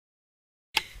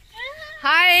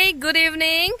Hi, good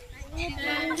evening.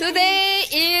 Today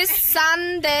is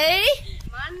Sunday.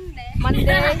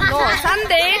 Monday? No,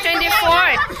 Sunday,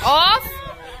 24th of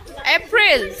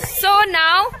April. So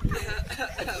now,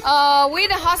 we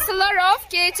the hostler of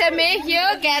KHMA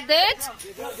here gathered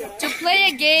to play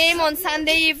a game on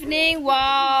Sunday evening.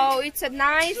 Wow, it's a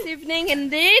nice evening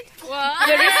indeed. Wow.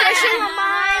 We're refreshing our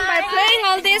mind by playing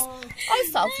all this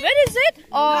stuff. Where is it?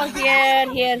 Oh,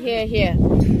 here.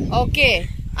 Okay.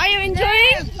 Are you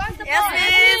enjoying? Yes,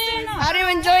 miss. Are you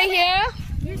enjoying here?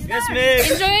 Yes,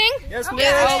 miss. Enjoying? Yes, miss.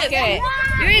 Yeah, okay.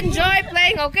 You enjoy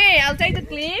playing? Okay, I'll take the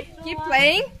clip. Keep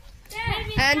playing.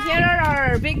 And here are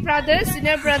our big brothers,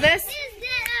 senior brothers.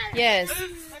 Yes.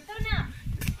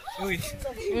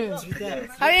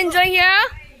 Are you enjoying here?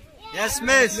 Yes,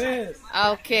 miss.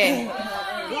 Okay.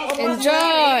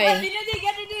 Enjoy.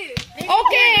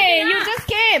 Okay, you just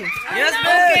came. Yes,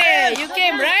 miss. Okay, you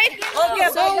came, right? Okay.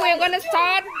 So we're gonna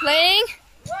start playing.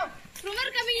 1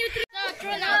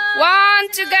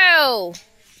 to go.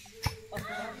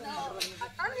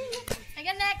 I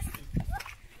get next.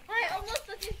 Hi, almost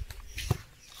touching.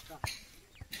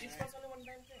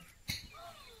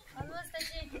 Almost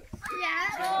touching.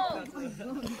 Yeah. Oh.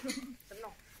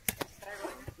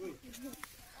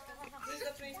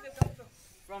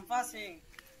 From passing.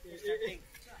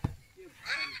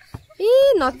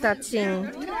 Not touching.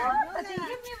 Give me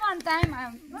one time.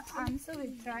 I'm so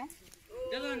will try.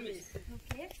 Okay.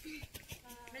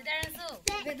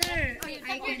 Whether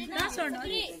I can pass or not.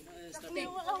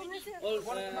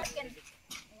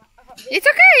 It's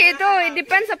okay. It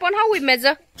depends upon how we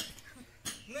measure.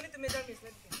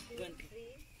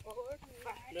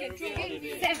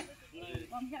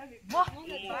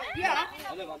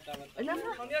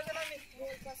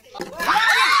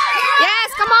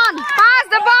 Yes, come on. Pass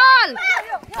the ball.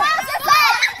 Pass the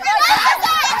ball.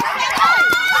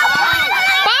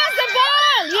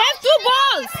 You have 2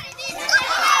 balls.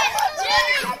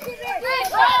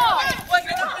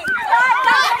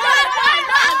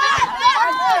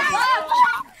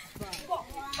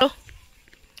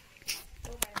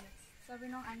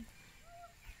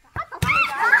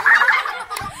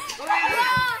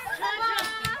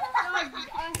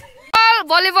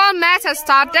 Volleyball match has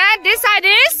started. This side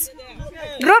is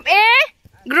Group A,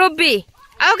 Group B.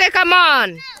 Okay, come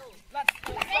on.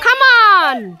 Come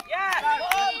on.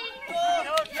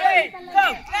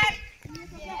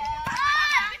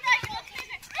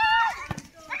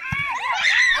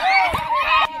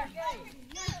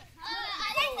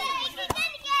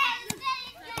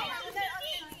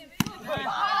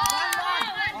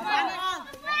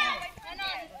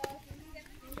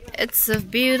 It's a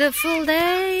beautiful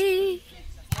day.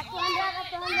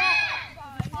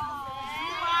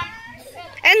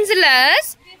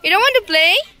 Angeles, you don't want to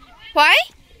play? Why?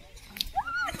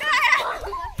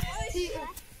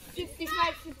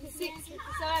 55, 56,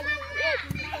 57,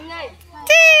 59.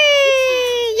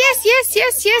 Yes.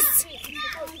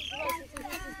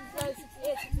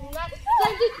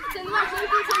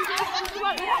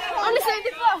 Only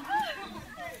 74.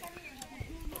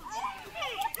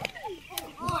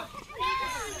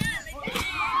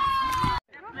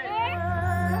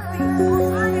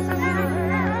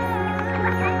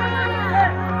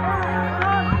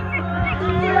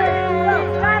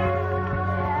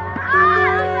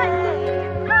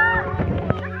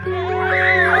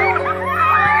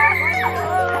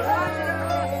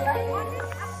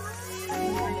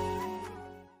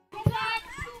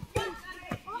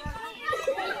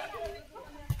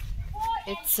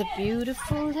 It's a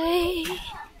beautiful day.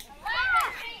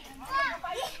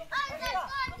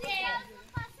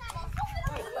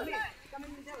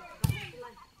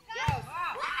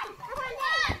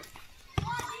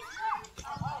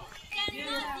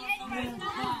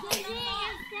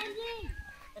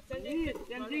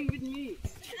 Standing with me.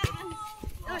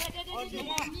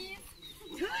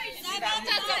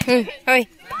 Hey.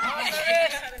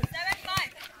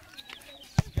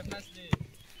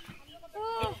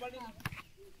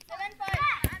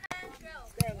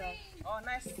 Oh,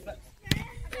 nice. Good.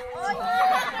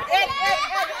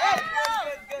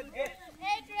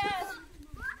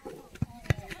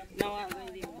 Now I'm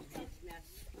going to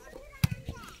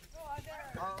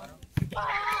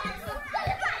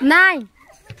 9.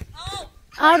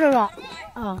 Out of rock.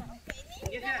 Oh.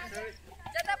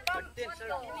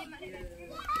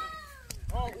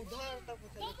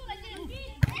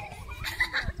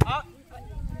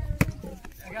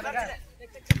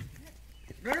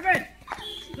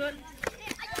 Good.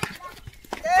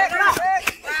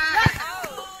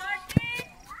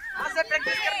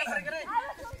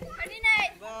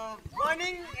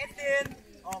 Morning 18.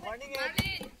 Oh, morning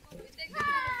 18.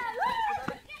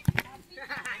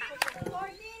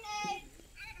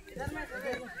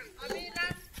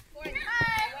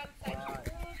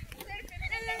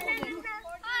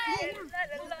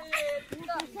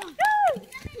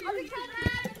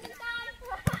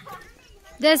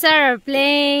 Those are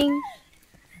playing.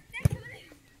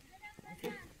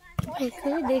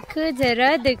 देखो देखो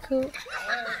जरा देखो.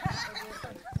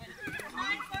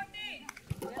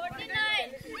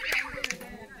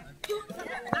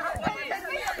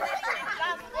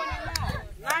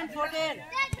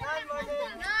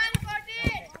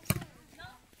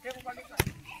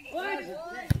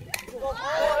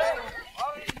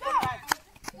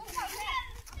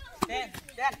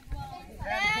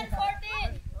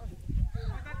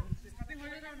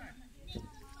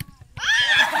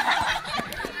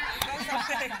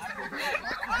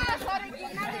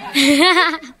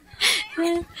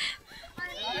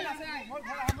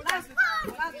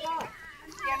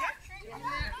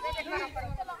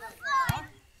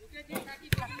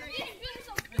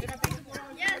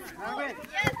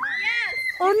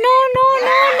 Oh no no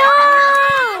no no!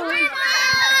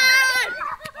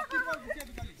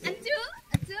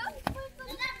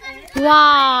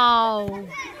 Wow!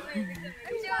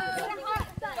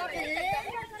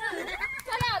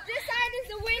 This side is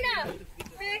the winner.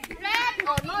 Red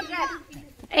or not red?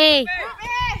 Hey.